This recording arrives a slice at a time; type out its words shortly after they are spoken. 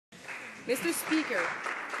Mr. Speaker,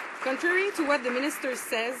 contrary to what the minister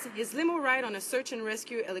says, his limo ride on a search and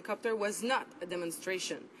rescue helicopter was not a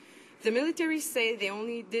demonstration. The military say they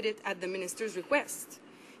only did it at the minister's request.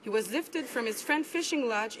 He was lifted from his friend's fishing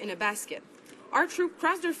lodge in a basket. Our troops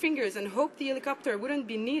crossed their fingers and hoped the helicopter wouldn't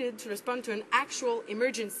be needed to respond to an actual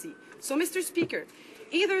emergency. So, Mr. Speaker,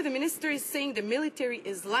 either the minister is saying the military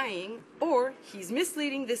is lying or he's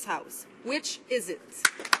misleading this House. Which is it?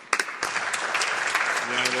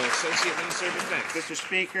 The Honourable Associate Minister of Defence. Mr.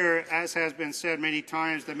 Speaker, as has been said many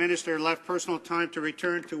times, the minister left personal time to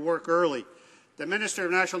return to work early. The Minister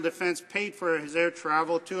of National Defence paid for his air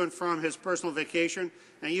travel to and from his personal vacation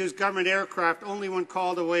and used government aircraft only when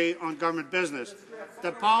called away on government business.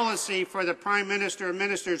 The policy for the Prime Minister and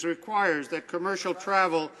ministers requires that commercial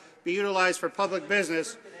travel be utilized for public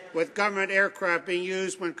business, with government aircraft being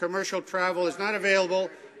used when commercial travel is not available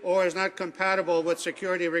or is not compatible with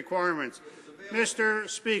security requirements. Mr.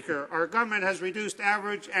 Speaker, our government has reduced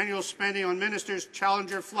average annual spending on ministers'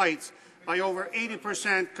 Challenger flights by over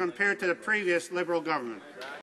 80% compared to the previous Liberal government.